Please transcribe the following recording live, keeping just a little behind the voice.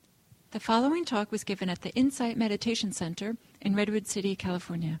The following talk was given at the Insight Meditation Center in Redwood City,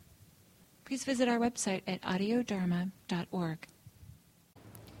 California. Please visit our website at audiodharma.org.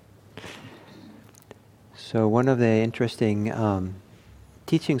 So one of the interesting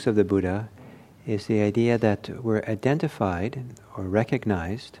teachings of the Buddha is the idea that we're identified or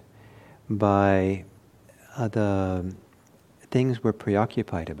recognized by the things we're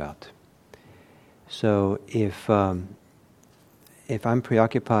preoccupied about. So if I'm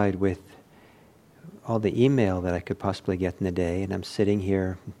preoccupied with all the email that I could possibly get in a day, and I'm sitting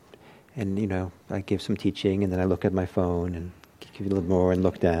here, and I give some teaching, and then I look at my phone and give you a little more and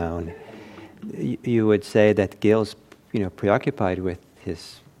look down, you would say that Gil's preoccupied with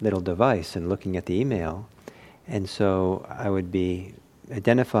his little device and looking at the email, and so I would be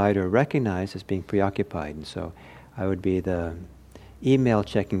identified or recognized as being preoccupied, and so I would be the email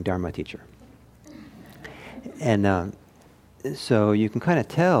checking Dharma teacher. And so you can kind of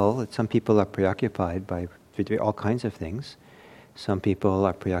tell that some people are preoccupied by all kinds of things. Some people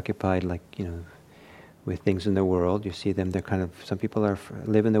are preoccupied, with things in the world. You see them; some people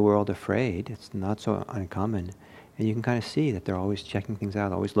live in the world afraid. It's not so uncommon, and you can kind of see that they're always checking things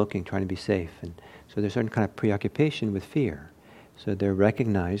out, always looking, trying to be safe. And so there's a certain kind of preoccupation with fear. So they're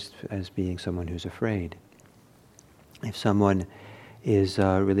recognized as being someone who's afraid. If someone is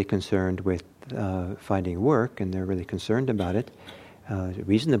really concerned with finding work, and they're really concerned about it,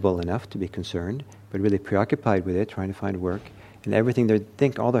 reasonable enough to be concerned, but really preoccupied with it, trying to find work, and everything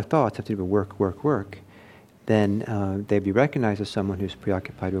all their thoughts have to do with work, work, work, then they'd be recognized as someone who's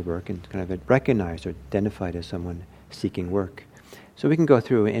preoccupied with work and kind of recognized or identified as someone seeking work. So we can go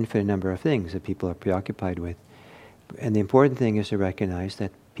through an infinite number of things that people are preoccupied with. And the important thing is to recognize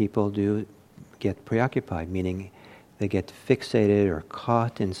that people do get preoccupied, meaning they get fixated or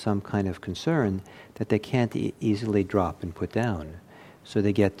caught in some kind of concern that they can't easily drop and put down. So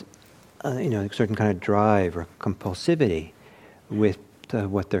they get, a certain kind of drive or compulsivity with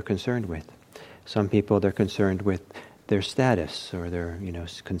what they're concerned with. Some people, they're concerned with their status or their,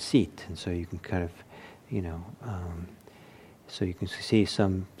 conceit, and so you can kind of, so you can see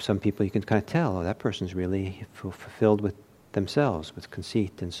some people, you can kind of tell, that person's really fulfilled with themselves, with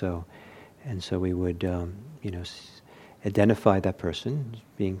conceit, and so we would, identify that person as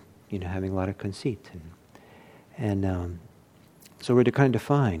being, having a lot of conceit, and so we're kind of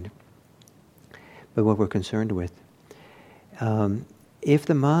defined by what we're concerned with. If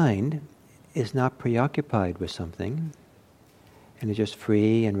the mind is not preoccupied with something, and is just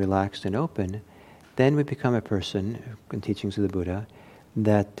free and relaxed and open, then we become a person, in teachings of the Buddha,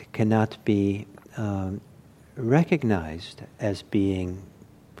 that cannot be recognized as being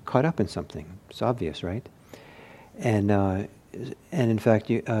caught up in something. It's obvious, right? And in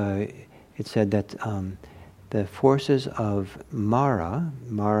fact, it said that the forces of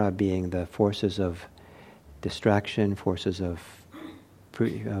Mara being the forces of distraction, forces of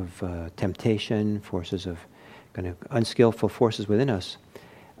temptation, forces of kind of unskillful forces within us,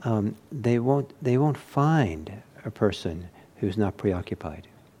 they won't find a person who's not preoccupied.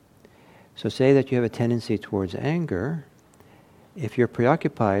 So say that you have a tendency towards anger. If you're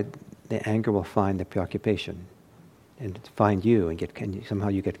preoccupied, the anger will find the preoccupation and find you, and somehow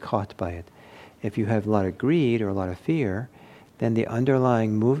you get caught by it. If you have a lot of greed or a lot of fear, then the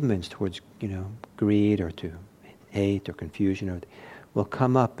underlying movements towards greed or to hate or confusion will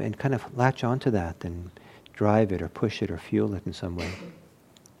come up and kind of latch onto that and drive it or push it or fuel it in some way.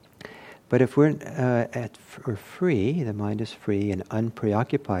 But if we're free, the mind is free and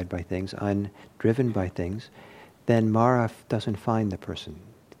unpreoccupied by things, undriven by things, then Mara doesn't find the person,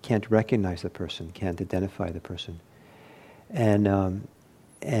 can't recognize the person, can't identify the person. And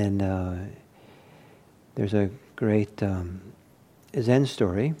there's a great Zen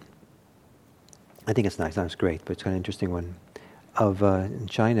story. I think it's nice, not as great, but it's kind of an interesting one, of in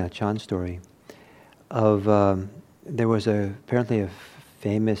China, Chan story, of there was apparently a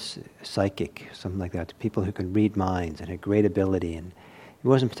famous psychic, something like that, people who could read minds and had great ability, and he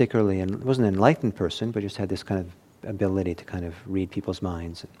wasn't an enlightened person, but just had this kind of ability to kind of read people's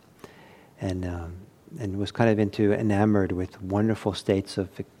minds, and was kind of enamored with wonderful states of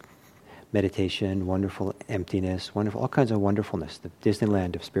meditation, wonderful emptiness, all kinds of wonderfulness, the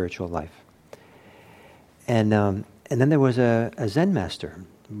Disneyland of spiritual life. And then there was a Zen master,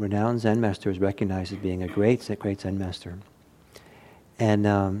 renowned Zen master, was recognized as being a great Zen master.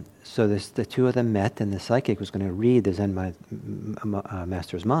 And so the two of them met, and the psychic was going to read the Zen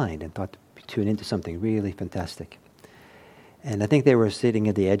master's mind and thought to tune into something really fantastic. And I think they were sitting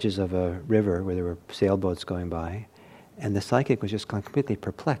at the edges of a river where there were sailboats going by, and the psychic was just completely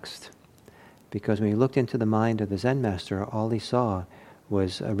perplexed, because when he looked into the mind of the Zen master, all he saw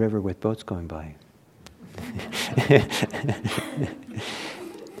was a river with boats going by.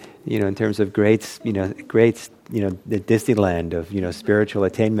 In terms of the Disneyland of spiritual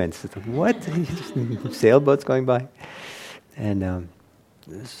attainments. It's like, what? Sailboats going by? And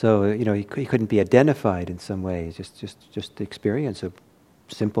so he couldn't be identified in some ways. Just the experience of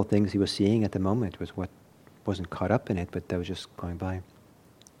simple things he was seeing at the moment was what wasn't caught up in it, but that was just going by.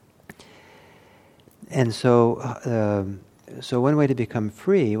 And so one way to become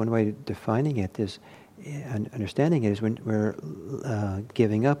free, one way of defining it is, and understanding it, is when we're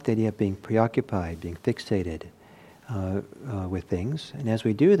giving up the idea of being preoccupied, being fixated with things. And as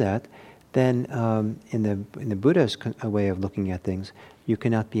we do that, then in the Buddha's way of looking at things, you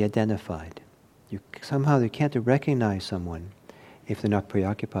cannot be identified. Somehow you can't recognize someone if they're not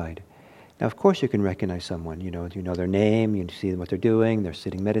preoccupied. Now, of course, you can recognize someone. You know their name. You see what they're doing. They're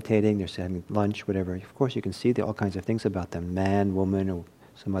sitting meditating. They're having lunch, whatever. Of course, you can see all kinds of things about them: man, woman, or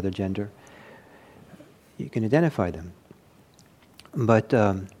some other gender. You can identify them. But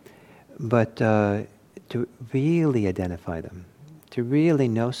to really identify them, to really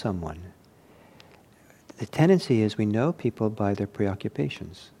know someone, the tendency is we know people by their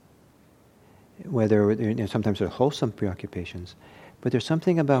preoccupations. Whether sometimes they're wholesome preoccupations. But there's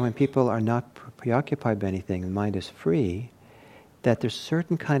something about when people are not preoccupied by anything, the mind is free, that there's a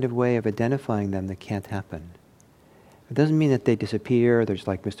certain kind of way of identifying them that can't happen. It doesn't mean that they disappear, there's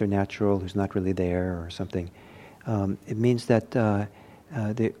like Mr. Natural who's not really there or something. It means that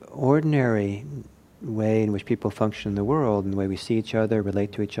the ordinary way in which people function in the world, and the way we see each other,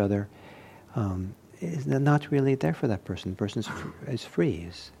 relate to each other, is not really there for that person. The person is free.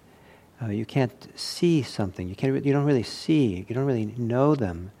 You can't see something. You don't really see. You don't really know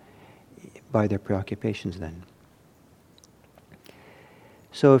them by their preoccupations. Then,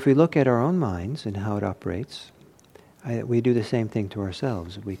 so if we look at our own minds and how it operates, we do the same thing to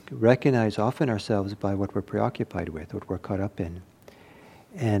ourselves. We recognize often ourselves by what we're preoccupied with, what we're caught up in,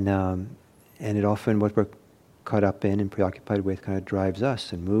 and it often what we're caught up in and preoccupied with kind of drives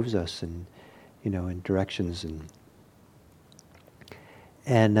us and moves us, and in directions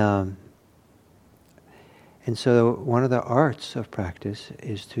And so one of the arts of practice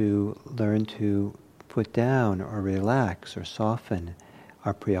is to learn to put down or relax or soften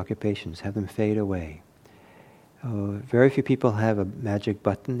our preoccupations, have them fade away. Very few people have a magic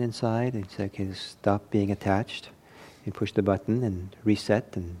button inside. It's like, okay, stop being attached. You push the button and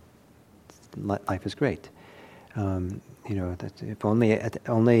reset, and life is great. If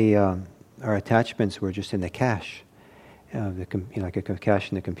only our attachments were just in the cache. Like a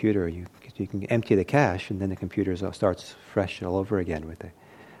cache in the computer, you can empty the cache, and then the computer starts fresh all over again with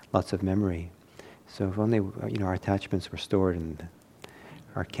lots of memory. So if only our attachments were stored in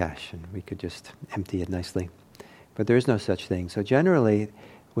our cache, and we could just empty it nicely. But there is no such thing. So generally,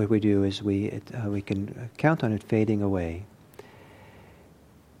 what we do is we can count on it fading away.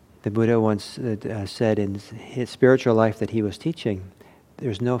 The Buddha once said in his spiritual life that he was teaching,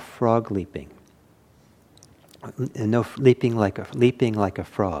 there's no frog leaping. No leaping like a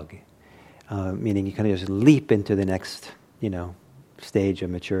frog, meaning you kind of just leap into the next, stage of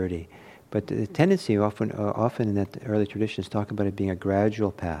maturity. But the tendency often in that early traditions talk about it being a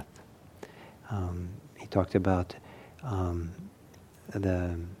gradual path. He talked about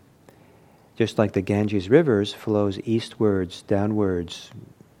just like the Ganges rivers flows eastwards, downwards,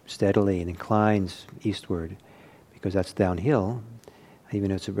 steadily, and inclines eastward, because that's downhill, even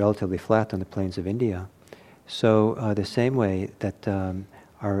though it's relatively flat on the plains of India. So the same way that when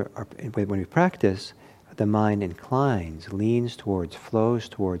we practice, the mind inclines, leans towards, flows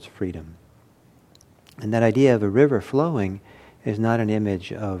towards freedom. And that idea of a river flowing is not an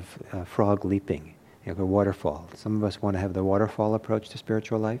image of a frog leaping, a waterfall. Some of us want to have the waterfall approach to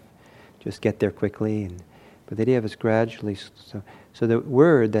spiritual life, just get there quickly. But the idea of it's gradually. So the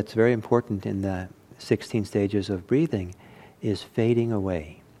word that's very important in the 16 stages of breathing is fading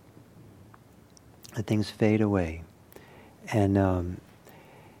away. And things fade away, and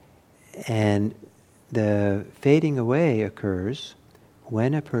the fading away occurs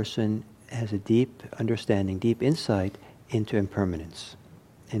when a person has a deep understanding, deep insight into impermanence,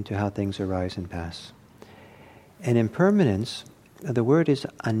 into how things arise and pass. And impermanence, the word is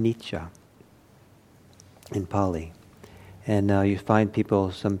anicca in Pali, and you find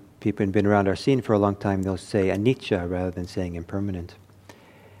some people who've been around our scene for a long time, they'll say anicca rather than saying impermanent.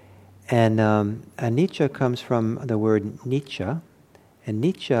 And anicca comes from the word nicca, and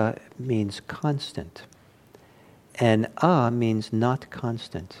nicca means constant. And means not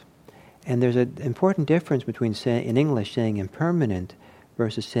constant. And there's an important difference between in English saying impermanent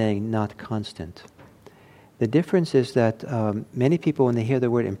versus saying not constant. The difference is that many people, when they hear the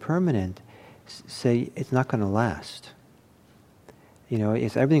word impermanent, say it's not going to last.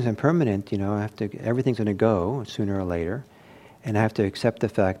 If everything's impermanent, everything's going to go sooner or later, and I have to accept the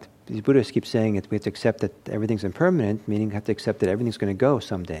fact. The Buddhists keep saying it. We have to accept that everything's impermanent, meaning we have to accept that everything's going to go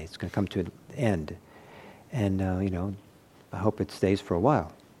someday. It's going to come to an end, and I hope it stays for a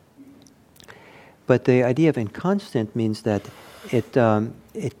while. But the idea of inconstant means that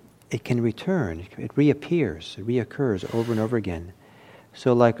it can return. It reappears. It reoccurs over and over again.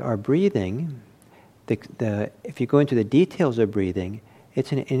 So, like our breathing, if you go into the details of breathing,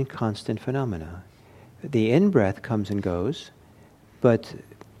 it's an inconstant phenomena. The in-breath comes and goes, but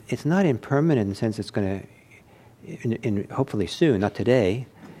it's not impermanent in the sense it's going to, hopefully soon, not today,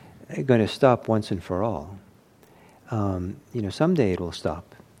 going to stop once and for all. Someday it will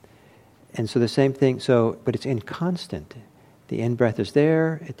stop. And so the same thing, but it's inconstant. The in-breath is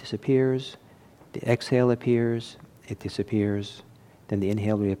there, it disappears. The exhale appears, it disappears. Then the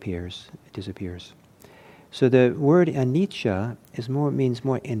inhale reappears, it disappears. So the word anicca means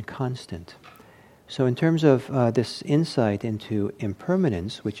more inconstant. So in terms of this insight into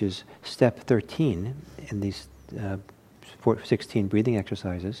impermanence, which is step 13 in these 16 breathing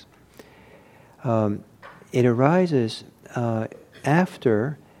exercises, it arises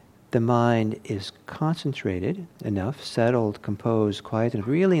after the mind is concentrated enough, settled, composed, quiet, and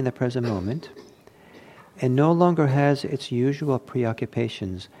really in the present moment, and no longer has its usual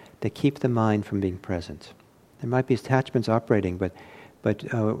preoccupations that keep the mind from being present. There might be attachments operating, but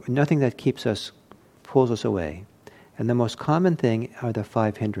nothing that pulls us away. And the most common thing are the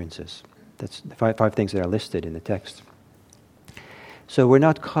 5 hindrances. That's the five things that are listed in the text. So we're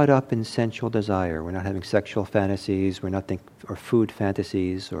not caught up in sensual desire. We're not having sexual fantasies. We're not or food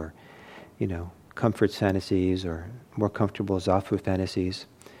fantasies, or comfort fantasies, or more comfortable zafu fantasies.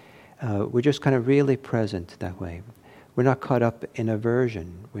 We're just kind of really present that way. We're not caught up in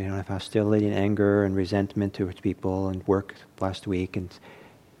aversion. We don't have hostility and anger and resentment towards people and work last week and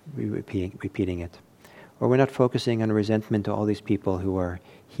repeating it. Or we're not focusing on resentment to all these people who are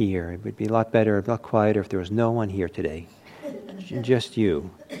here. It would be a lot better, a lot quieter if there was no one here today. Just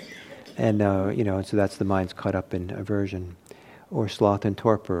you. And, so that's the mind's caught up in aversion, or sloth and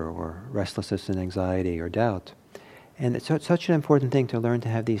torpor, or restlessness and anxiety, or doubt. And it's such an important thing to learn to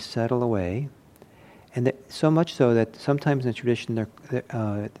have these settle away. And so much so that sometimes in the tradition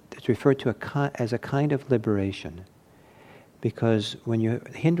it's referred to as a kind of liberation. Because when your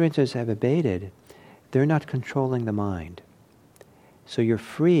hindrances have abated, they're not controlling the mind. So you're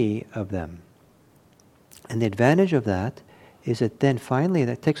free of them. And the advantage of that is that then finally,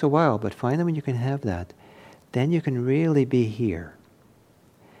 that takes a while, but finally when you can have that, then you can really be here.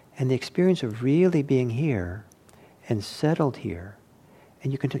 And the experience of really being here and settled here,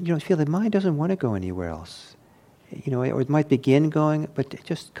 and you can feel the mind doesn't want to go anywhere else. Or it might begin going, but it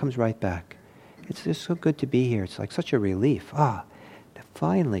just comes right back. It's just so good to be here. It's like such a relief.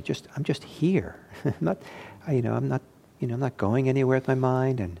 Finally, I'm just here. I'm not going anywhere with my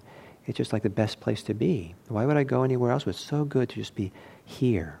mind, and it's just like the best place to be. Why would I go anywhere else? It's so good to just be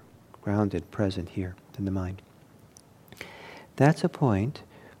here, grounded, present here in the mind. That's a point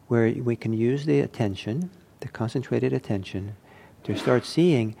where we can use the attention, the concentrated attention, to start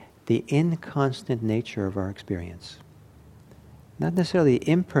seeing the inconstant nature of our experience. Not necessarily the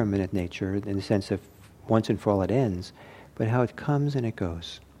impermanent nature in the sense of once and for all it ends, but how it comes and it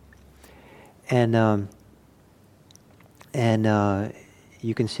goes. And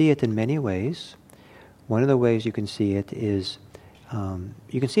you can see it in many ways. One of the ways you can see it is,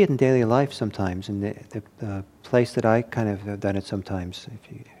 you can see it in daily life sometimes, and the place that I kind of have done it sometimes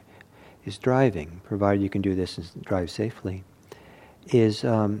is driving, provided you can do this and drive safely, is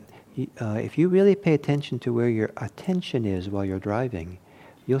if you really pay attention to where your attention is while you're driving,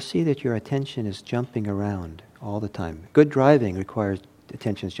 you'll see that your attention is jumping around all the time. Good driving requires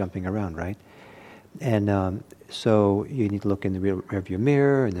attention's jumping around, right? And so you need to look in the rearview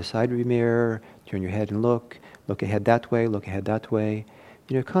mirror, in the side view mirror, turn your head and look ahead that way, look ahead that way.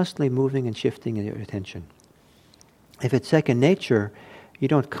 You're constantly moving and shifting in your attention. If it's second nature, you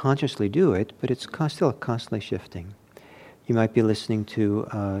don't consciously do it, but it's still constantly shifting. You might be listening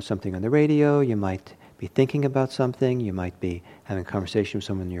to something on the radio, you might be thinking about something, you might be having a conversation with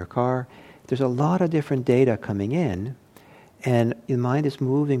someone in your car. There's a lot of different data coming in, and your mind is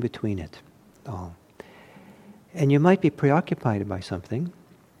moving between it all. And you might be preoccupied by something,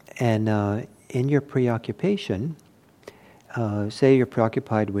 and in your preoccupation, say you're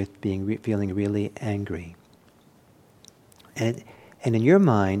preoccupied with feeling really angry. And in your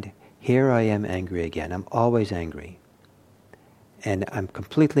mind, here I am angry again. I'm always angry. And I'm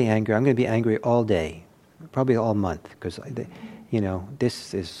completely angry. I'm going to be angry all day. probably all month, because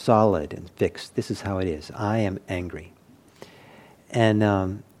this is solid and fixed. This is how it is. I am angry.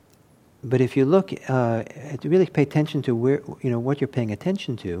 And but if you look, really pay attention to where what you're paying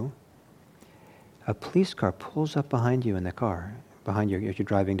attention to. A police car pulls up behind you in the car, behind you as you're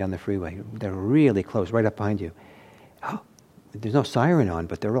driving down the freeway. They're really close, right up behind you. Oh, there's no siren on,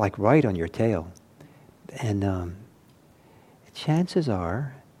 but they're like right on your tail. And chances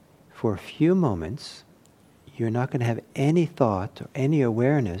are, for a few moments, you're not going to have any thought or any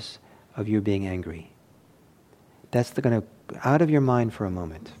awareness of you being angry. That's going to out of your mind for a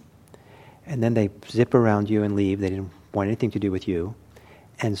moment. And then they zip around you and leave. They didn't want anything to do with you.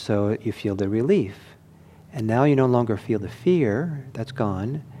 And so you feel the relief. And now you no longer feel the fear, that's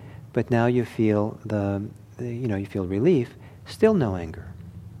gone, but now you feel you feel relief, still no anger.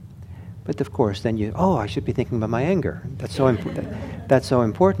 But of course then I should be thinking about my anger. That's so that's so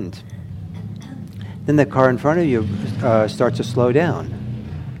important. Then the car in front of you starts to slow down.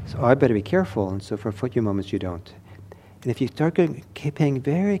 So I better be careful, and so for a few moments you don't. And if you start paying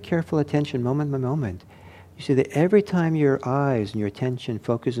very careful attention moment by moment, you see that every time your eyes and your attention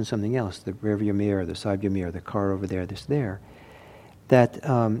focus on something else, the rear view mirror, the side view mirror, the car over there, this there, that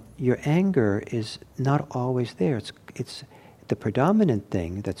your anger is not always there. It's the predominant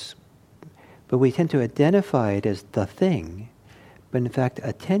thing but we tend to identify it as the thing, but in fact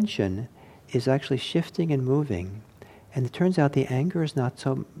attention is actually shifting and moving, and it turns out the anger is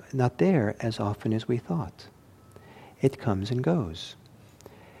not there as often as we thought. It comes and goes.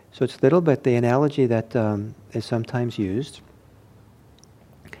 So it's a little bit the analogy that is sometimes used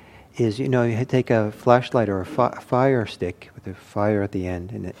is, you take a flashlight or a fire stick with a fire at the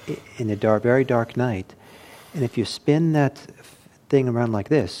end in a dark, very dark night, and if you spin that thing around like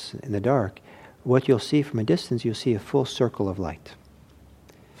this in the dark, what you'll see from a distance, you'll see a full circle of light.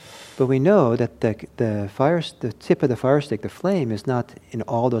 But we know that the tip of the fire stick, the flame, is not in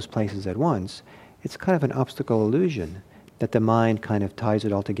all those places at once. It's kind of an optical illusion that the mind kind of ties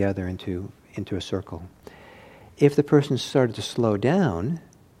it all together into a circle. If the person started to slow down,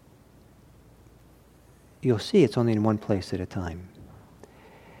 you'll see it's only in one place at a time.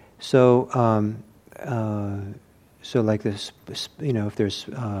 So, like this, if there's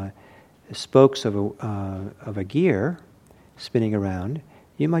spokes of a gear spinning around,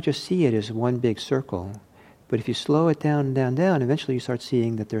 you might just see it as one big circle. But if you slow it down, eventually you start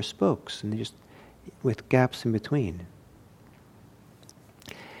seeing that there's spokes, and they just with gaps in between.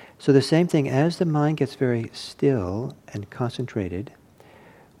 So the same thing, as the mind gets very still and concentrated,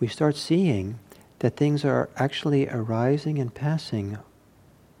 we start seeing that things are actually arising and passing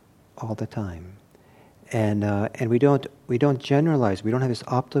all the time. And we don't generalize. We don't have this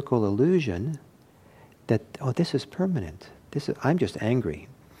optical illusion that this is permanent. I'm just angry.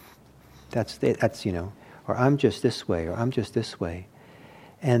 That's or I'm just this way, or I'm just this way.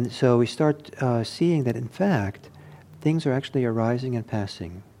 And so we start seeing that in fact things are actually arising and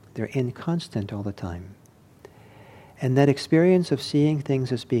passing. They're inconstant all the time. And that experience of seeing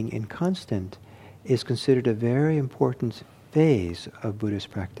things as being inconstant is considered a very important phase of Buddhist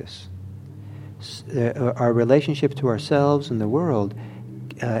practice. Our relationship to ourselves and the world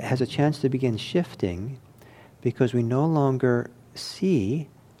has a chance to begin shifting because we no longer see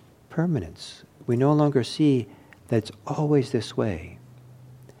permanence. We no longer see that it's always this way.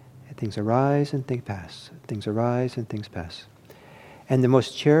 Things arise and things pass. Things arise and things pass. And the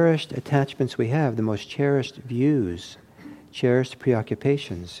most cherished attachments we have, the most cherished views, cherished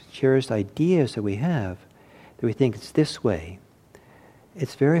preoccupations, cherished ideas that we have, that we think it's this way,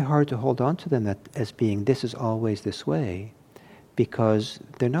 it's very hard to hold on to them as being this is always this way, because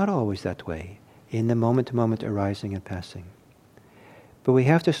they're not always that way, in the moment-to-moment arising and passing. But we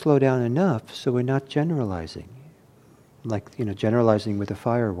have to slow down enough so we're not generalizing, like generalizing with a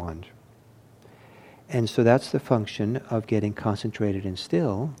fire wand. And so that's the function of getting concentrated and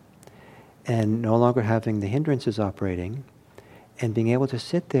still, and no longer having the hindrances operating, and being able to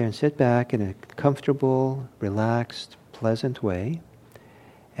sit there and sit back in a comfortable, relaxed, pleasant way,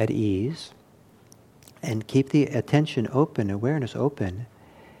 at ease, and keep the attention open, awareness open,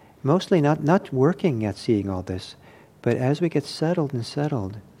 mostly not working at seeing all this, but as we get settled,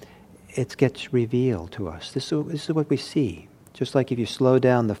 it gets revealed to us. This is what we see. Just like if you slow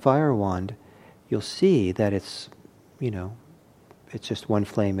down the fire wand, you'll see that it's just one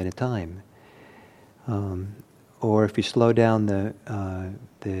flame at a time. Or if you slow down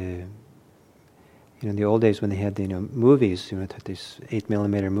in the old days when they had the movies, these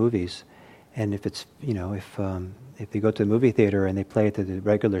 8mm movies, and if it's if they go to the movie theater and they play it at the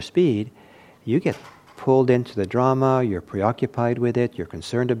regular speed, you get pulled into the drama, you're preoccupied with it, you're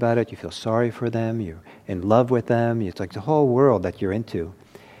concerned about it, you feel sorry for them, you're in love with them, it's like the whole world that you're into.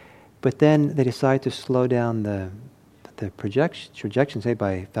 But then they decide to slow down the projection, say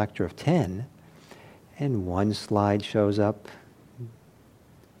by a factor of 10, and one slide shows up,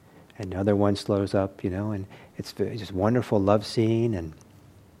 another one slows up, and it's just wonderful love scene, and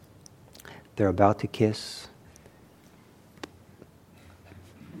they're about to kiss.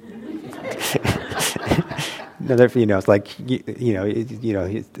 It's like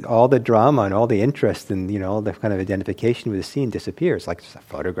all the drama and all the interest and all the kind of identification with the scene disappears, like just a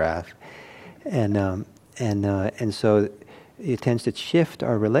photograph, and so it tends to shift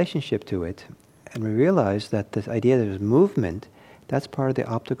our relationship to it, and we realize that this idea that there's movement, that's part of the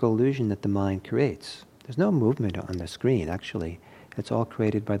optical illusion that the mind creates. There's no movement on the screen, actually. It's all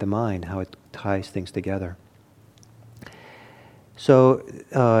created by the mind, how it ties things together. So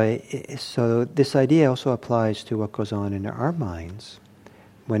this idea also applies to what goes on in our minds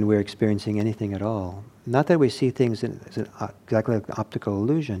when we're experiencing anything at all. Not that we see things as exactly like an optical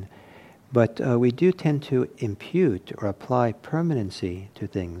illusion, but we do tend to impute or apply permanency to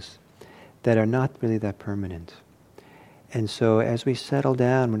things that are not really that permanent. And so as we settle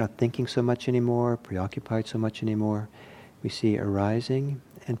down, we're not thinking so much anymore, preoccupied so much anymore. We see arising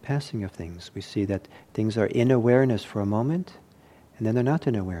and passing of things. We see that things are in awareness for a moment, and then they're not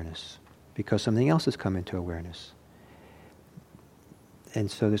in awareness because something else has come into awareness.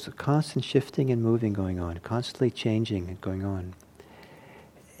 And so there's a constant shifting and moving going on, constantly changing and going on.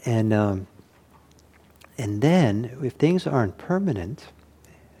 And then, if things aren't permanent,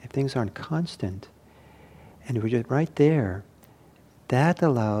 if things aren't constant, and we're just right there, that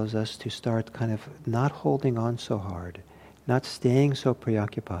allows us to start kind of not holding on so hard, not staying so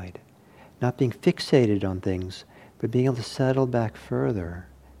preoccupied, not being fixated on things, but being able to settle back further,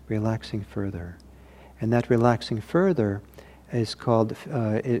 relaxing further. And that relaxing further is called,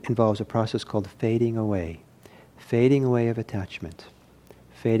 it involves a process called fading away of attachment,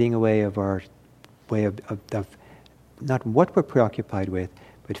 fading away of our way of not what we're preoccupied with,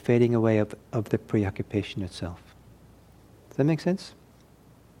 but fading away of the preoccupation itself. Does that make sense?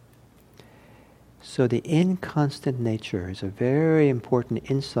 So the inconstant nature is a very important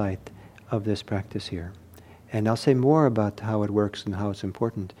insight of this practice here. And I'll say more about how it works and how it's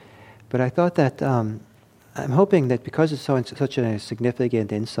important. But I thought that, I'm hoping that because it's such a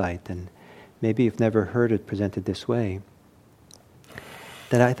significant insight, and maybe you've never heard it presented this way,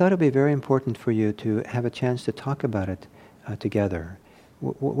 that I thought it would be very important for you to have a chance to talk about it together.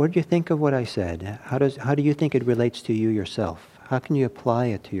 What do you think of what I said? How do you think it relates to you yourself? How can you apply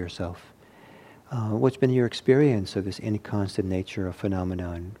it to yourself? What's been your experience of this inconstant nature of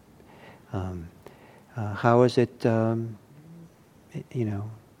phenomena? How is it, in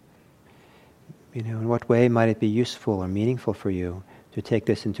what way might it be useful or meaningful for you to take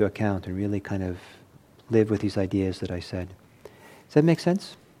this into account and really kind of live with these ideas that I said? Does that make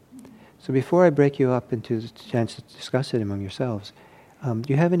sense? So before I break you up into the chance to discuss it among yourselves, do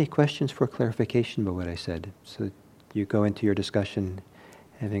you have any questions for clarification about what I said? So that you go into your discussion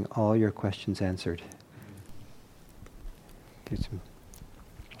having all your questions answered.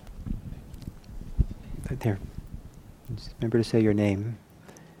 There. Just remember to say your name.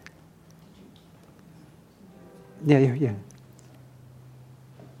 Yeah.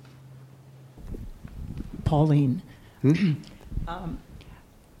 Pauline.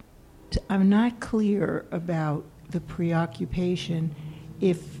 I'm not clear about the preoccupation.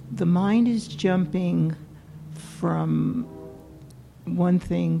 If the mind is jumping from one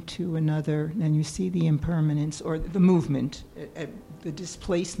thing to another, then you see the impermanence or the movement, the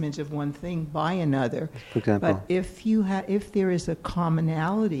displacement of one thing by another. For example. But if there is a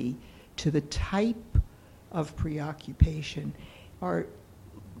commonality to the type of preoccupation, or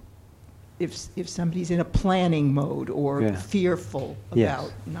if somebody's in a planning mode or fearful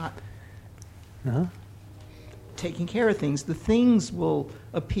about not taking care of things, the things will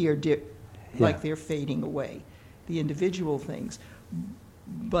appear like they're fading away, the individual things.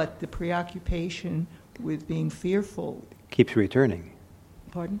 But the preoccupation with being fearful keeps returning.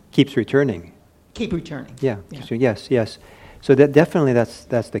 Pardon? Keeps returning. Keep returning. Yeah. So yes. So that definitely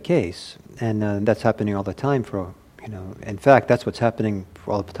that's the case, and that's happening all the time. In fact, that's what's happening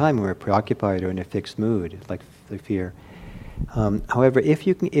all the time when we're preoccupied or in a fixed mood, like the fear. However, if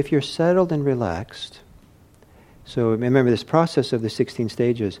you're settled and relaxed, so remember this process of the 16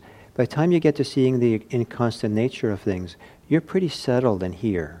 stages. By the time you get to seeing the inconstant nature of things, you're pretty settled and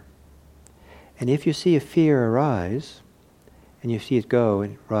here. And if you see a fear arise, and you see it go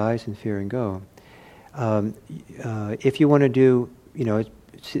and rise and fear and go, if you want to do,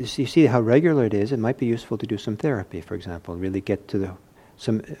 you see how regular it is. It might be useful to do some therapy, for example, really get to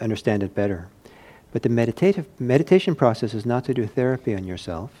understand it better. But the meditation process is not to do therapy on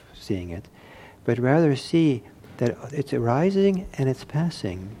yourself, seeing it, but rather see that it's arising and it's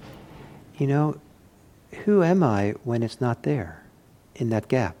passing. Who am I when it's not there, in that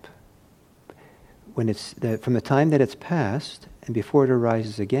gap? When it's from the time that it's passed and before it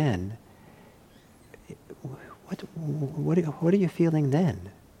arises again, what are you feeling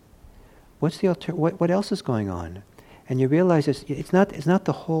then? What's the what else is going on? And you realize it's not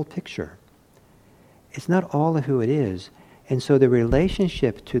the whole picture. It's not all of who it is. And so the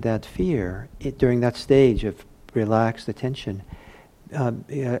relationship to that fear during that stage of relaxed attention,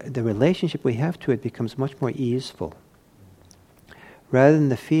 the relationship we have to it becomes much more easeful. Rather than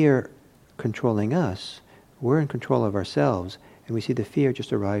the fear controlling us, we're in control of ourselves, and we see the fear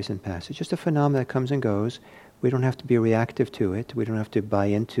just arise and pass. It's just a phenomenon that comes and goes. We don't have to be reactive to it. We don't have to buy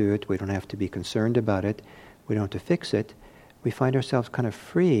into it. We don't have to be concerned about it. We don't have to fix it. We find ourselves kind of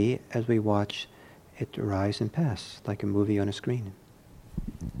free as we watch it arise and pass, like a movie on a screen.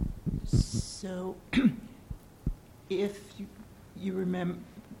 So, if you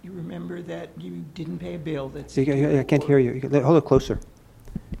remember that you didn't pay a bill that's... I can't hear you. Hold it closer.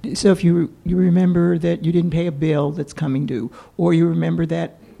 So if you remember that you didn't pay a bill that's coming due, or you remember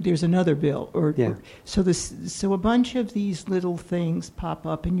that there's another bill, so a bunch of these little things pop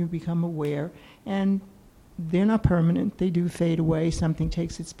up and you become aware, and they're not permanent. They do fade away. Something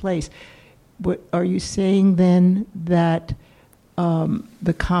takes its place. But are you saying then that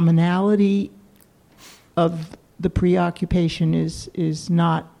the commonality of the preoccupation is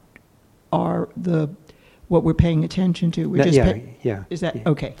not what we're paying attention to? We're Is that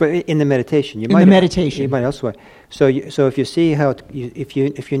okay? But in the meditation, you might also. So if you see how if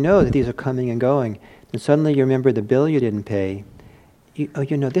you know that these are coming and going, then suddenly you remember the bill you didn't pay.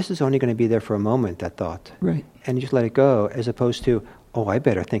 This is only going to be there for a moment. That thought, right? And you just let it go, as opposed to, I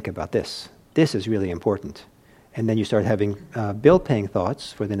better think about this. This is really important, and then you start having bill-paying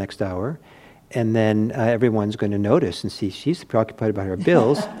thoughts for the next hour. And then everyone's going to notice and see she's preoccupied about her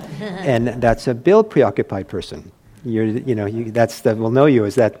bills, and that's a bill-preoccupied person. We'll know you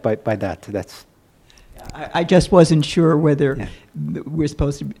as that by that. That's. I just wasn't sure whether we're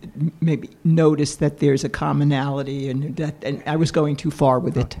supposed to maybe notice that there's a commonality, and I was going too far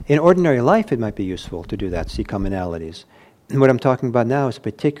with it. In ordinary life, it might be useful to do that, see commonalities. And what I'm talking about now is a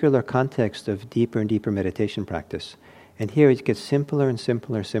particular context of deeper and deeper meditation practice. And here it gets simpler and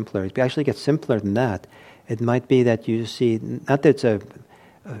simpler and simpler. It actually gets simpler than that. It might be that you see, not that it's a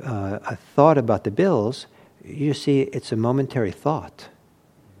thought about the bills, you see it's a momentary thought.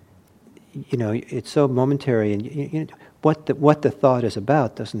 It's so momentary, and what the thought is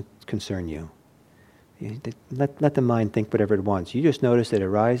about doesn't concern you. Let the mind think whatever it wants. You just notice it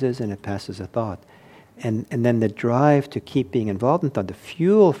arises and it passes a thought. And then the drive to keep being involved in thought, the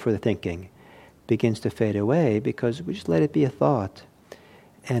fuel for the thinking, begins to fade away because we just let it be a thought.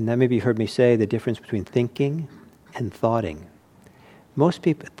 And maybe you heard me say the difference between thinking and thoughting. Most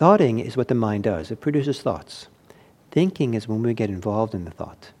people, thoughting is what the mind does. It produces thoughts. Thinking is when we get involved in the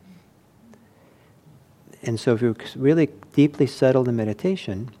thought. And so if you're really deeply settled in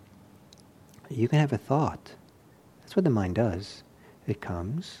meditation, you can have a thought. That's what the mind does. It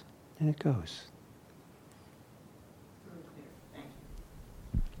comes and it goes.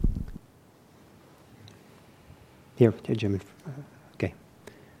 Here, Jim. Okay.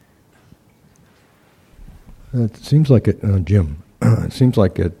 It seems like it, Jim. It seems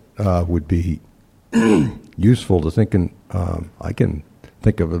like it would be useful to think I can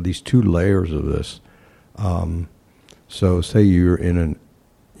think of at least two layers of this. So, say you're in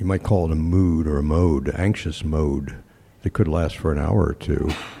you might call it a mood or a mode, anxious mode, that could last for an hour or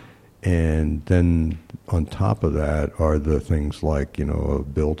two, and then on top of that are the things like, a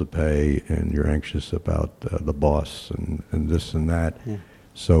bill to pay, and you're anxious about the boss and this and that. Yeah.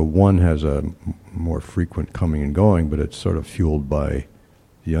 So one has a more frequent coming and going, but it's sort of fueled by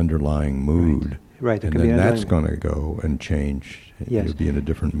the underlying mood. Right. And then that's going to go and change. Yes. You'll be in a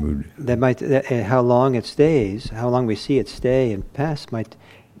different mood. How long it stays, how long we see it stay and pass,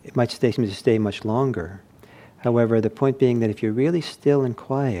 it might stay much longer. However, the point being that if you're really still and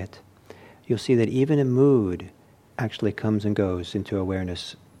quiet, you'll see that even a mood actually comes and goes into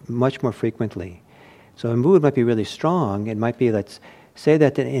awareness much more frequently. So a mood might be really strong. It might be, let's say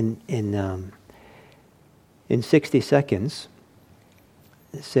that in 60 seconds,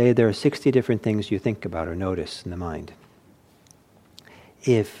 say there are 60 different things you think about or notice in the mind.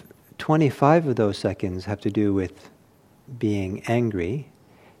 If 25 of those seconds have to do with being angry,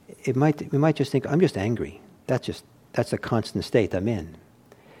 we might just think, I'm just angry. That's a constant state I'm in.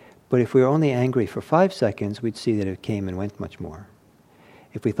 But if we were only angry for 5 seconds, we'd see that it came and went much more.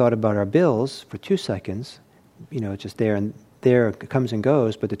 If we thought about our bills for 2 seconds, just there and there, it comes and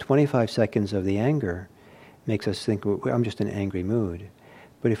goes, but the 25 seconds of the anger makes us think, I'm just in an angry mood.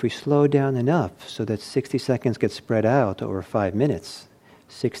 But if we slow down enough so that 60 seconds get spread out over 5 minutes,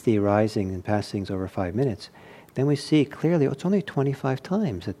 60 rising and passings over 5 minutes, then we see clearly it's only 25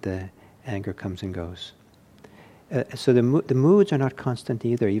 times that the anger comes and goes. So the moods are not constant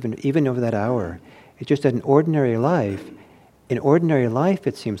either, even over that hour. It's just that in ordinary life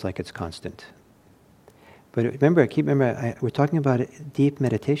it seems like it's constant. But remember, we're talking about a deep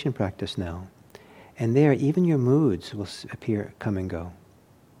meditation practice now. And there, even your moods will appear, come and go.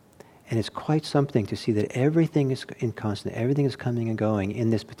 And it's quite something to see that everything is inconstant, everything is coming and going in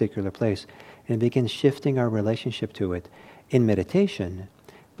this particular place. And it begins shifting our relationship to it in meditation,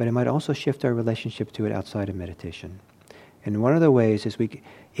 but it might also shift our relationship to it outside of meditation. And one of the ways is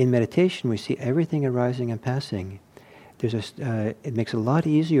in meditation, we see everything arising and passing. It makes it a lot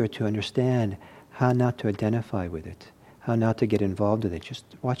easier to understand how not to identify with it, how not to get involved with it. Just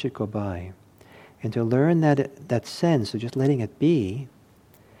watch it go by. And to learn that sense of just letting it be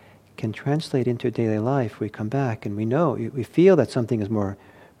can translate into daily life. We come back and we feel that something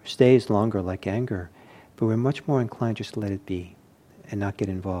stays longer, like anger, but we're much more inclined just to let it be and not get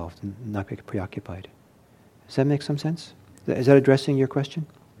involved and not get preoccupied. Does that make some sense? Is that addressing your question?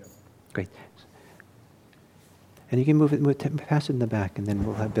 Yes. Great. And you can pass it in the back, and then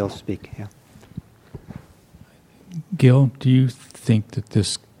we'll have Bill speak. Yeah. Gil, do you think that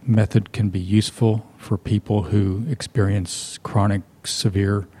this method can be useful for people who experience chronic,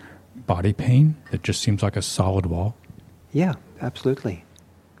 severe body pain that just seems like a solid wall? Yeah, absolutely.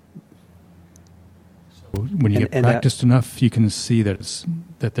 So when you get practiced enough, you can see that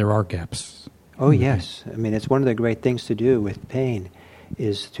there are gaps. Oh, yes. I mean, it's one of the great things to do with pain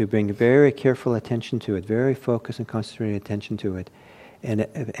is to bring very careful attention to it, very focused and concentrated attention to it. And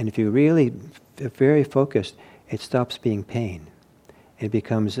if you really are very focused, it stops being pain. It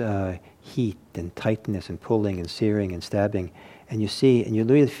becomes heat and tightness and pulling and searing and stabbing. And you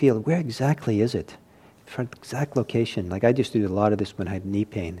really feel, where exactly is it? For exact location. Like I used to do a lot of this when I had knee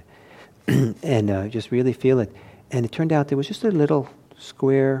pain. And just really feel it. And it turned out there was just a little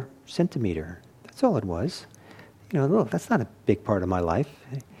square centimeter. That's all it was. Look, that's not a big part of my life.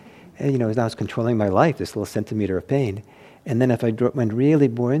 And, as I was controlling my life, this little centimeter of pain. And then if I went really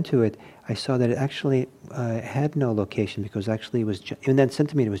more into it, I saw that it actually had no location because actually and that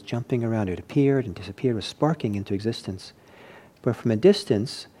centimeter was jumping around. It appeared and disappeared, was sparking into existence. But from a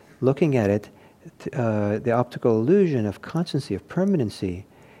distance, looking at it, the optical illusion of constancy, of permanency,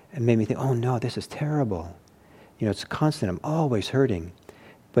 it made me think, oh no, this is terrible. It's constant, I'm always hurting.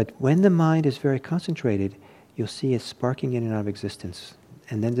 But when the mind is very concentrated, you'll see it sparking in and out of existence.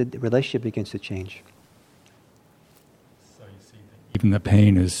 And then the relationship begins to change. So you see that even the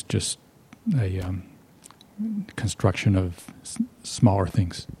pain is just a construction of smaller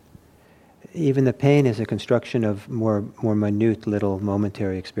things. Even the pain is a construction of more minute little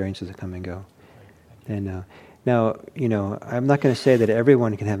momentary experiences that come and go. And now, I'm not going to say that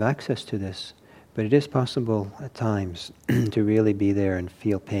everyone can have access to this, but it is possible at times to really be there and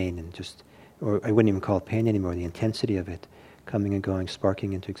feel pain and or I wouldn't even call it pain anymore, the intensity of it coming and going,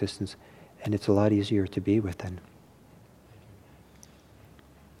 sparking into existence. And it's a lot easier to be with then.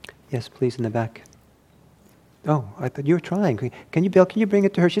 Yes, please, in the back. Oh, I thought you were trying. Bill, can you bring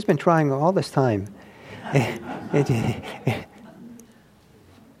it to her? She's been trying all this time.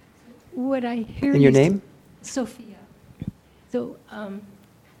 What I hear and your name? Sophia. So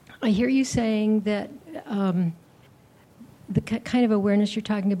I hear you saying that the kind of awareness you're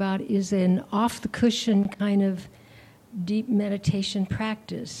talking about is an off-the-cushion kind of deep meditation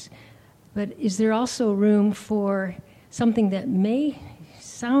practice. But is there also room for something that may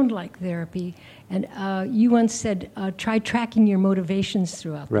sound like therapy? And you once said, try tracking your motivations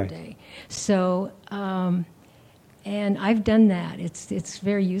throughout the day. So, and I've done that. It's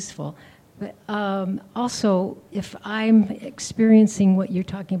very useful. But also, if I'm experiencing what you're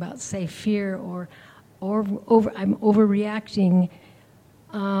talking about, say fear or I'm overreacting,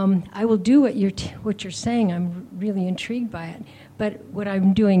 I will do what you're saying. I'm really intrigued by it. But what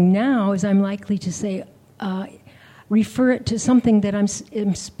I'm doing now is I'm likely to say, refer it to something that I'm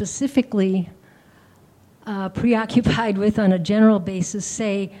specifically preoccupied with on a general basis,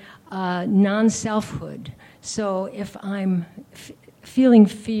 say non-selfhood. So if I'm feeling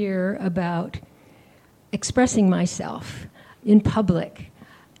fear about expressing myself in public,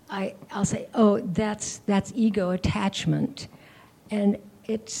 I'll say, oh, that's ego attachment. And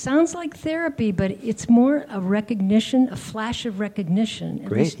it sounds like therapy, but it's more a recognition, a flash of recognition.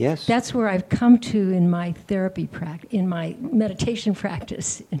 At least yes. That's where I've come to in my therapy in my meditation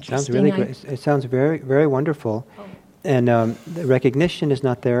practice. Sounds really great. It sounds very, very wonderful. Oh. And the recognition is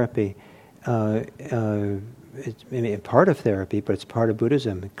not therapy. It's maybe a part of therapy, but it's part of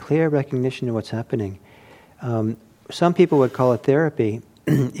Buddhism. Clear recognition of what's happening. Some people would call it therapy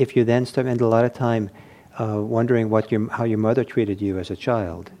if you then spend a lot of time wondering how your mother treated you as a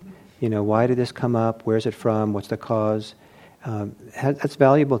child. Why did this come up? Where's it from? What's the cause? That's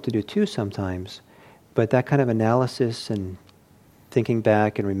valuable to do too sometimes. But that kind of analysis and thinking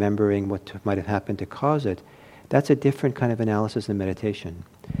back and remembering what might have happened to cause it, that's a different kind of analysis than meditation.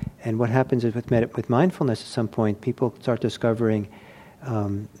 And what happens is with mindfulness at some point, people start discovering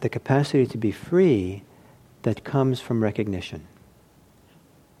the capacity to be free that comes from recognition.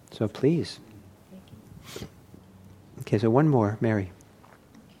 So please. Okay, so one more, Mary.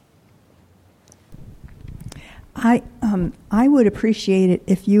 I would appreciate it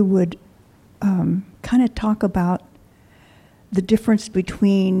if you would kind of talk about the difference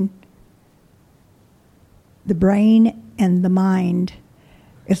between the brain and the mind.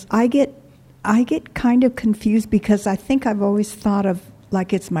 I get kind of confused because I think I've always thought of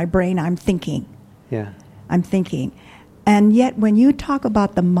like it's my brain. I'm thinking. Yeah. I'm thinking. And yet when you talk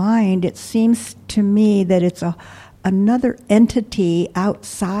about the mind, it seems to me that it's another entity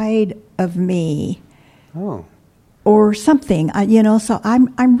outside of me. Oh. Or something, so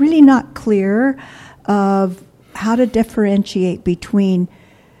I'm really not clear of how to differentiate between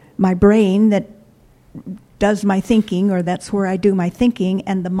my brain that does my thinking, or that's where I do my thinking,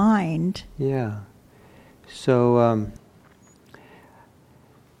 and the mind. Yeah. So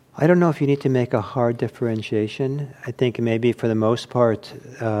I don't know if you need to make a hard differentiation. I think maybe for the most part,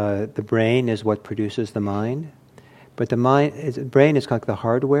 the brain is what produces the mind, but the brain is kind of like the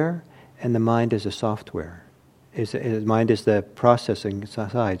hardware, and the mind is the software. Mind is the processing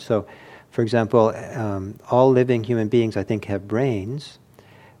side. So, for example, all living human beings, I think, have brains,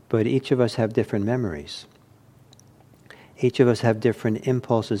 but each of us have different memories. Each of us have different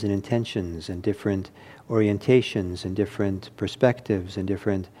impulses and intentions and different orientations and different perspectives and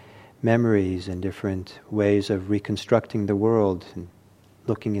different memories and different ways of reconstructing the world and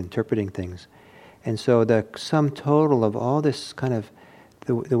interpreting things. And so the sum total of all this kind of,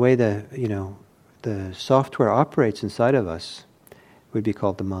 the way the software operates inside of us would be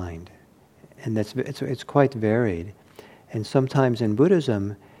called the mind. And it's quite varied. And sometimes in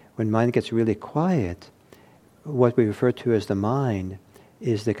Buddhism, when mind gets really quiet, what we refer to as the mind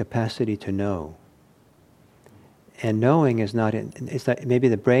is the capacity to know. And knowing is not, maybe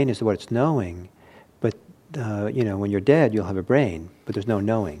the brain is what it's knowing, but when you're dead, you'll have a brain, but there's no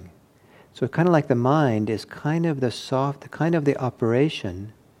knowing. So kind of like the mind is kind of the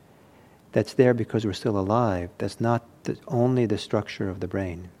operation that's there because we're still alive. That's not only the structure of the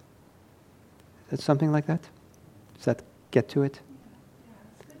brain. Is that something like that? Does that get to it?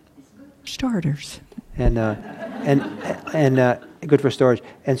 Starters. And good for storage.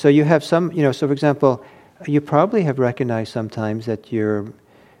 And so you have some, so for example, you probably have recognized sometimes that your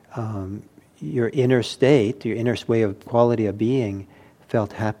inner state, your inner way of quality of being,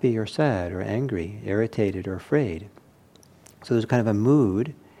 felt happy or sad or angry, irritated or afraid. So there's kind of a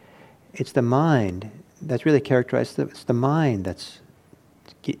mood. It's the mind that's really characterized. It's the mind that's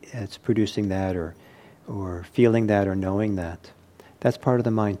producing that, or feeling that, or knowing that. That's part of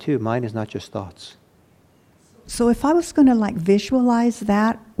the mind too. Mind is not just thoughts. So if I was going to visualize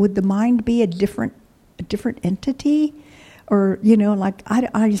that, would the mind be a different entity, or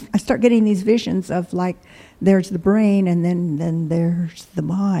I start getting these visions of there's the brain and then there's the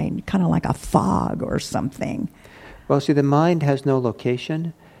mind, kind of like a fog or something. Well, see, the mind has no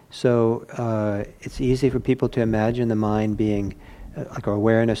location. So it's easy for people to imagine the mind being, our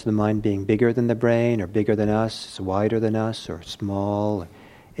awareness of the mind being bigger than the brain, or bigger than us, it's wider than us, or small.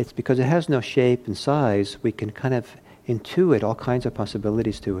 It's because it has no shape and size, we can kind of intuit all kinds of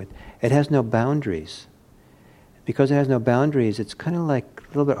possibilities to it. It has no boundaries. Because it has no boundaries, it's kind of like a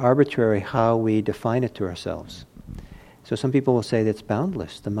little bit arbitrary how we define it to ourselves. So some people will say that it's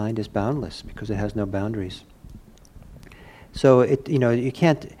boundless. The mind is boundless because it has no boundaries. So you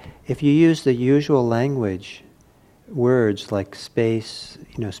can't, if you use the usual language, words like space,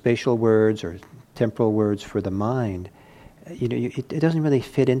 spatial words or temporal words for the mind, it doesn't really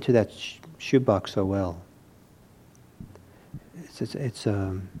fit into that shoebox so well.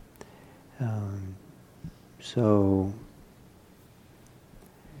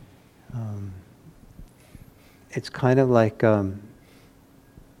 It's kind of like a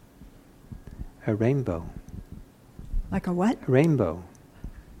rainbow. Like a what? A rainbow.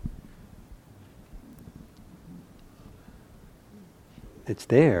 it's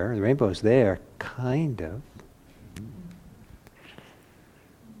there, the rainbow's there, kind of.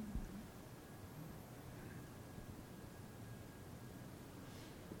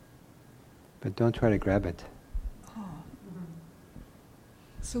 But don't try to grab it. Oh.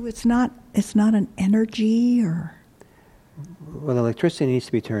 So it's not an energy, or? Well, electricity needs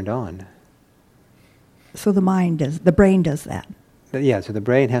to be turned on. So the brain does that. Yeah, so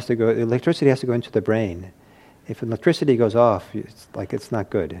electricity has to go into the brain. If electricity goes off, it's not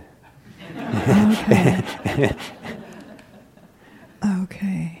good. Okay.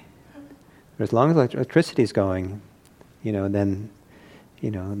 Okay. But as long as electricity is going, then,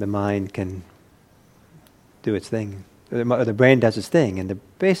 the mind can do its thing. Or the brain does its thing, and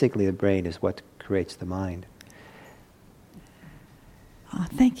basically the brain is what creates the mind.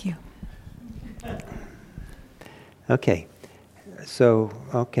 Thank you. Okay. So,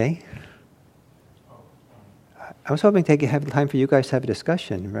 I was hoping to have time for you guys to have a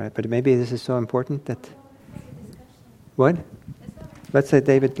discussion, right? But maybe this is so important that... What? Let's have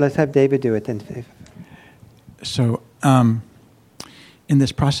David do it. So, in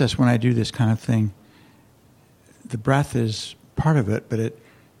this process, when I do this kind of thing, the breath is part of it, but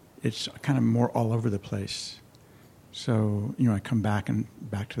it's kind of more all over the place. So, I come back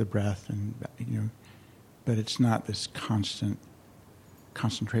to the breath, and but it's not this constant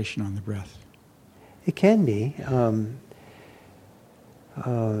concentration on the breath. It can be.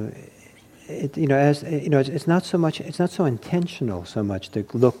 It's not so much. It's not so intentional so much to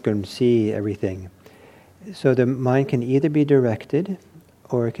look and see everything. So the mind can either be directed,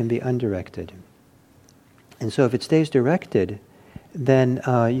 or it can be undirected. And so if it stays directed, then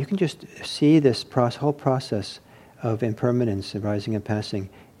you can just see this whole process of impermanence, arising and passing,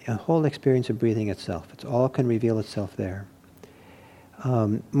 a whole experience of breathing itself. It all can reveal itself there.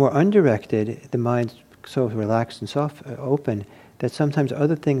 More undirected, the mind's so relaxed and soft, open, that sometimes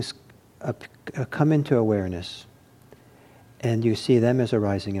other things come into awareness, and you see them as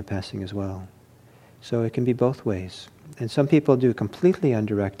arising and passing as well. So it can be both ways. And some people do completely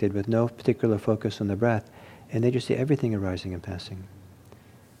undirected with no particular focus on the breath, and they just see everything arising and passing.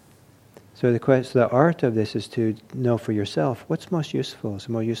 So the art of this is to know for yourself what's most useful. Is it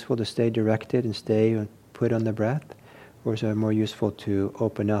more useful to stay directed and stay put on the breath, or is it more useful to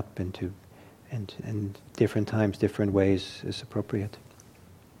open up and different times, different ways is appropriate?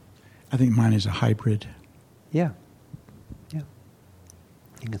 I think mine is a hybrid. Yeah. I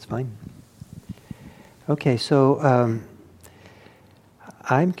think it's fine. Okay, so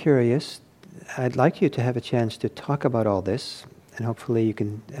I'm curious. I'd like you to have a chance to talk about all this, and hopefully you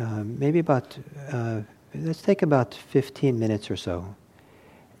can let's take about 15 minutes or so.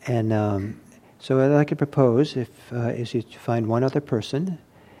 And so what I'd like to propose is you find one other person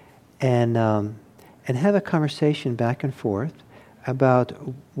and have a conversation back and forth about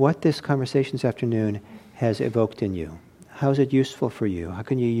what this conversation this afternoon has evoked in you. How is it useful for you? How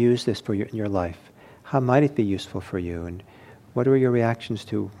can you use this in your life? How might it be useful for you? And what are your reactions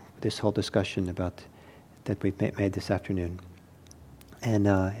to this whole discussion that we've made this afternoon? And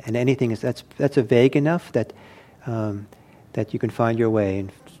anything that's vague enough that you can find your way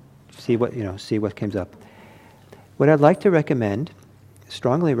and see what comes up. What I'd like to recommend,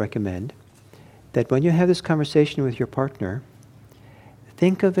 strongly recommend, that when you have this conversation with your partner,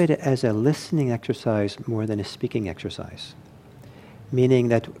 think of it as a listening exercise more than a speaking exercise. Meaning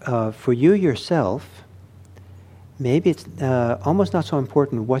that for you yourself, maybe it's almost not so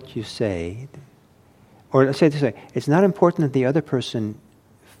important what you say, or let's say it this way, it's not important that the other person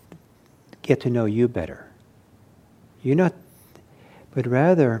get to know you better. But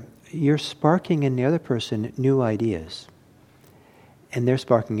rather, you're sparking in the other person new ideas, and they're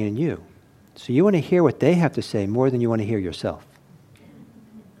sparking in you. So you want to hear what they have to say more than you want to hear yourself.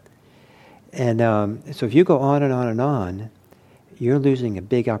 And so if you go on and on and on, you're losing a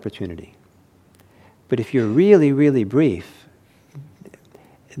big opportunity. But if you're really, really brief,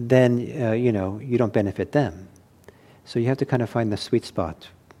 then you don't benefit them. So you have to kind of find the sweet spot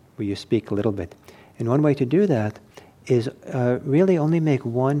where you speak a little bit. And one way to do that is really only make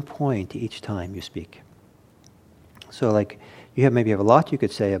one point each time you speak. So like you have a lot you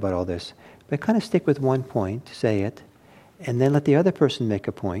could say about all this, but kind of stick with one point, say it, and then let the other person make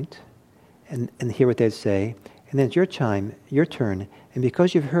a point and hear what they say, and then it's your turn, and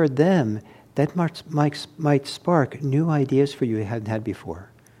because you've heard them, that might spark new ideas for you hadn't had before.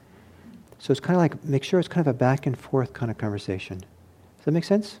 So it's kind of like, make sure it's kind of a back and forth kind of conversation. Does that make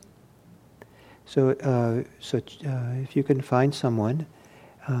sense? So if you can find someone,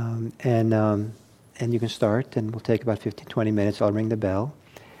 and you can start, and we'll take about 15, 20 minutes, I'll ring the bell.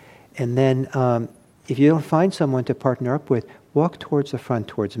 And then if you don't find someone to partner up with, walk towards the front,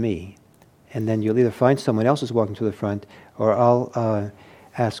 towards me. And then you'll either find someone else is walking to the front, or I'll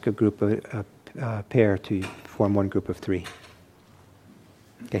ask a group, a pair to form one group of 3.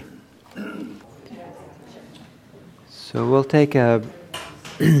 Okay. So we'll take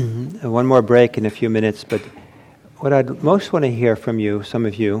one more break in a few minutes, but what I'd most want to hear from you, some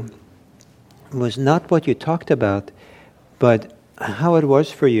of you, was not what you talked about, but how it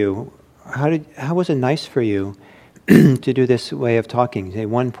was for you. How was it nice for you to do this way of talking? Say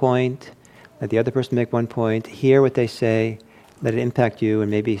one point, let the other person make one point, hear what they say, let it impact you, and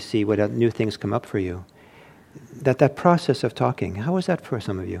maybe see what new things come up for you. That process of talking, how was that for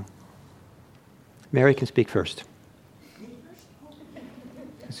some of you? Mary can speak first.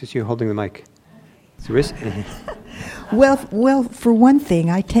 This is you holding the mic. Well, for one thing,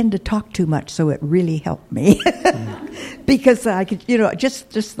 I tend to talk too much, so it really helped me. Because I could,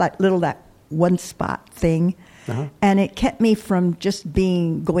 just that one spot thing. Uh-huh. And it kept me from just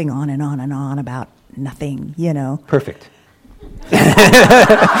going on and on and on about nothing, Perfect.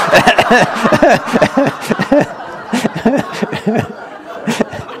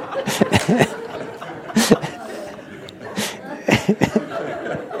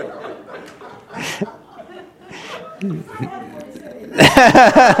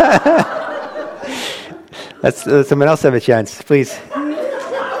 Let's someone else have a chance, please.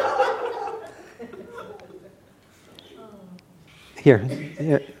 Here.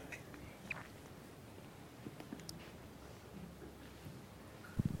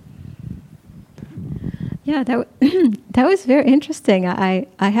 Yeah, that was very interesting. I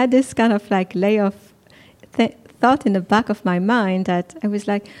had this kind of layer of thought in the back of my mind that I was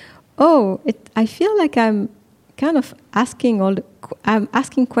like, I feel like I'm kind of I'm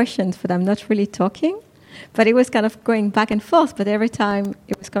asking questions, but I'm not really talking. But it was kind of going back and forth. But every time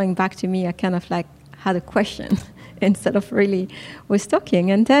it was coming back to me, I kind of had a question instead of really was talking.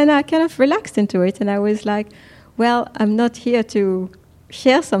 And then I kind of relaxed into it, and I was like, well, I'm not here to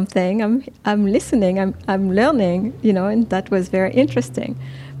share something. I'm listening. I'm learning. And that was very interesting.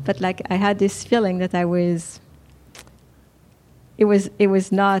 But I had this feeling that I was. It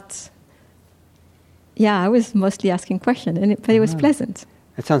was not. Yeah, I was mostly asking questions, but it was pleasant.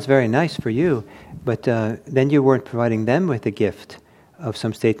 That sounds very nice for you, but then you weren't providing them with a gift of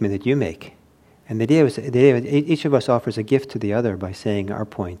some statement that you make. And the idea was each of us offers a gift to the other by saying our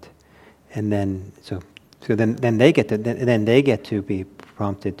point, and then then they get to be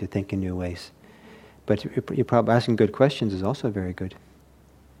prompted to think in new ways. But you're probably asking good questions is also very good.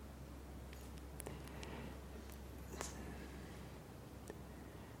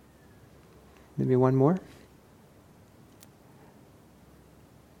 Maybe one more?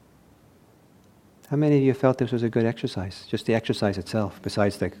 How many of you felt this was a good exercise? Just the exercise itself,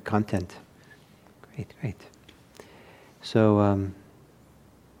 besides the content. Great. So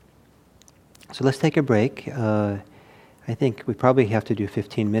let's take a break. I think we probably have to do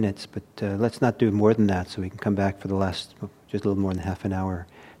 15 minutes, but let's not do more than that so we can come back for the last, just a little more than half an hour.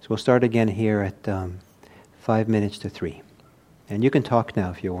 So we'll start again here at 5 minutes to 3. And you can talk now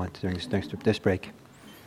if you want during this break.